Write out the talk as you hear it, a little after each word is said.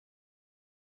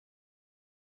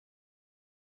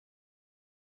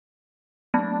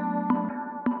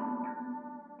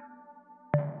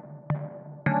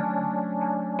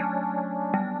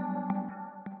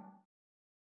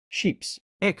sheep's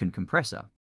Aircon Compressor.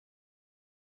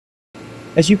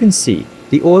 As you can see,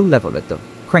 the oil level at the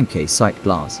crankcase sight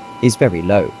glass is very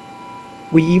low.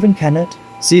 We even cannot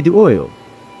See the oil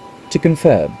to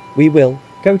confirm. We will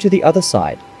go to the other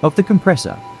side, of the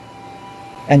compressor.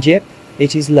 and yep,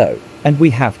 it is low, and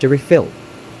we have to refill.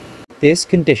 This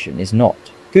condition is not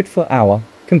good for our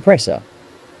compressor.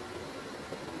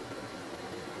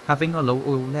 Having a low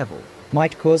oil level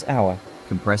Might cause our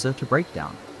compressor to break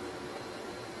down.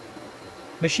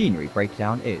 machinery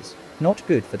breakdown is not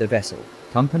good for the vessel,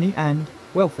 Company and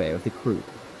welfare of the crew.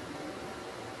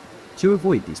 To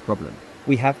avoid this problem,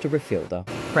 we have to refill the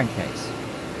crankcase.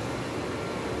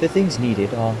 The things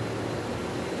needed are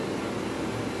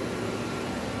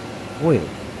Oil.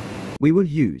 We will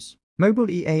use Mobile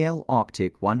EAL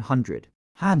Arctic 100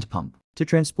 hand pump to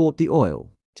transport the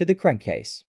oil. to the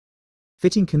crankcase,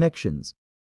 Fitting connections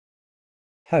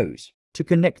hose, to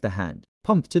connect the hand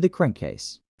pump to the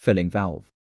crankcase. Filling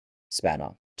valve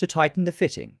spanner to tighten the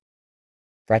fitting,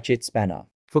 ratchet spanner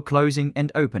for closing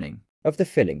and opening. of the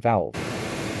filling valve.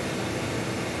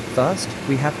 First,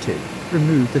 we have to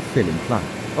remove the filling plug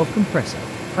of compressor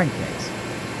crankcase.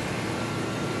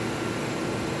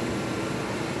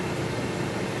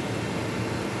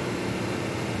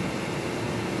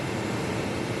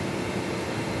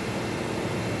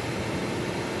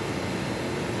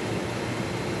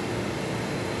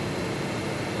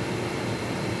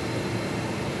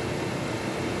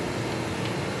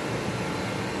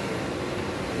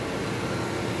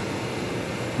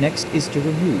 Next is to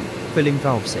remove filling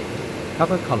valve safety,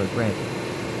 cover colored red.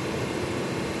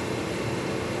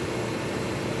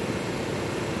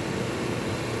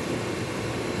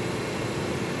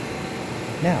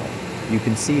 Now, you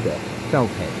can see the Valve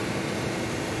head.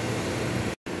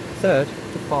 third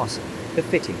to fasten the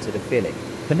fitting to the filling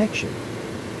Connection.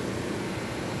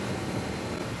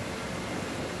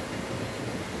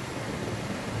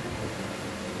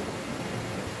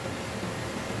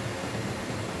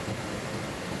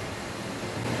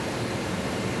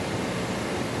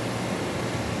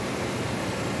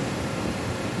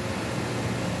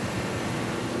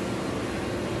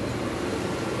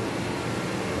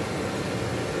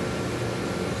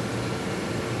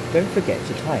 Don't forget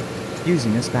to tighten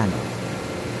Using a spanner.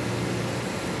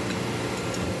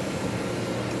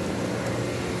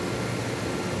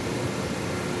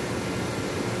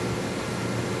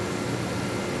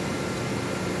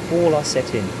 all are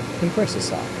set in compressor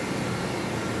side.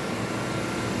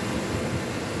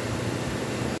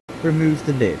 Remove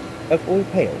the lid. Of oil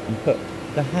pail and put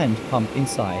the hand pump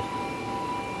inside.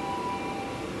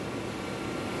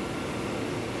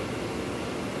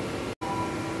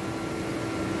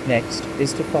 Next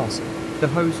is to fasten The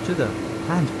hose to the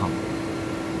hand pump.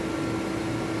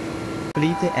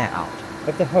 Bleed the air out.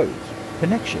 of the hose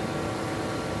Connection.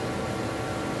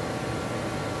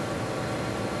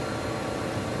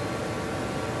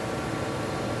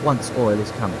 Once oil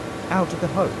is coming out of the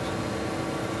hose,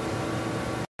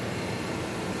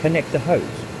 connect the hose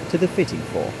to the fitting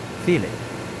for feel it.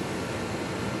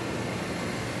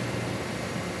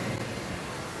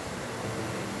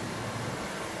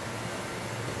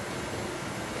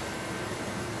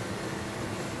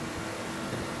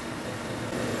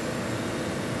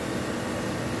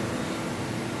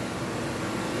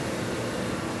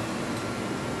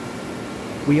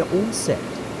 We are all set.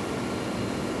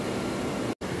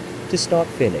 to start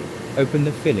filling. Open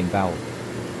the filling valve.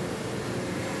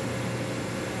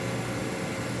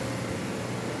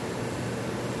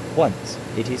 Once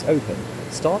it is open,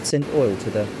 start send oil to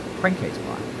the Crankcase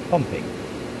pipe. pumping.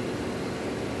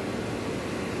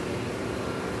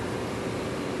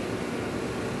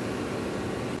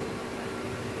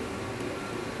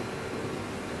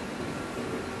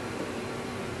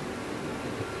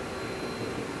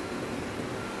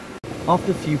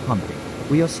 After a few pumping,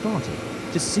 we are starting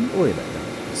to see oil at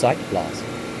the Sight glass.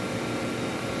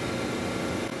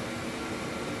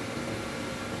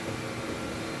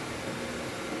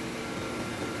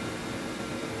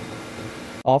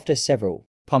 After several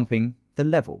pumping. The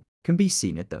level can be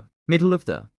seen at the middle of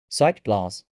the sight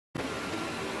glass.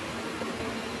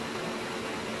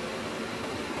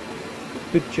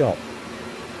 Good job.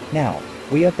 Now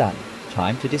we are done.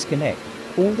 Time to disconnect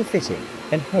all the fitting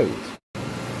and hose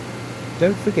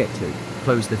Don't forget to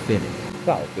close the filling,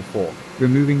 valve before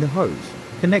removing the hose,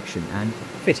 connection and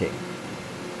fitting.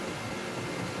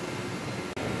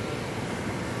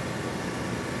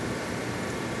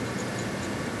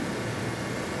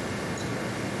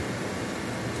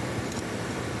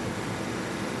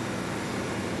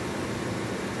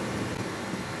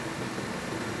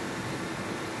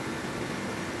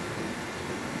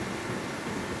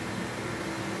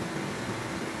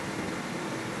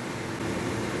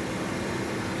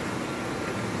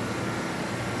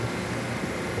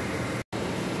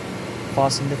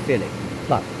 Fasten the filling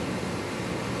plug.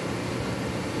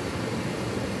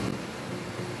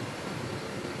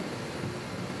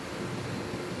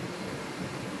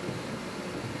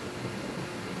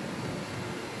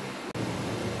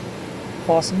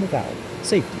 Fasten the valve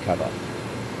safety cover.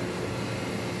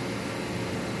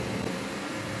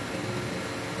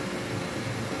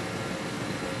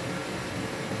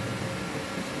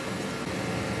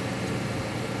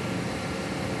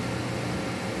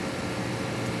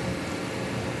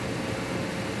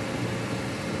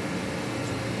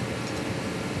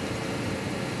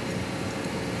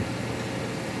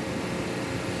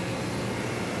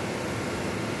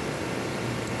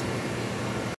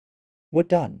 We're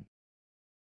done.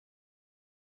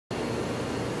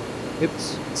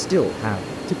 Oops, still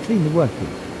have to clean the working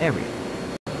area.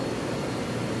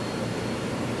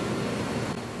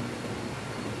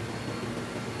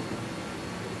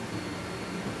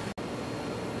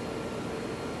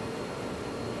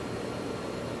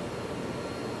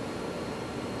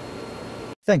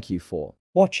 Thank you for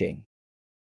Watching.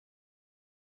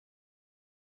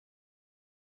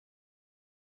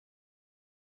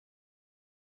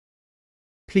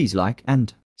 please like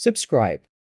and Subscribe.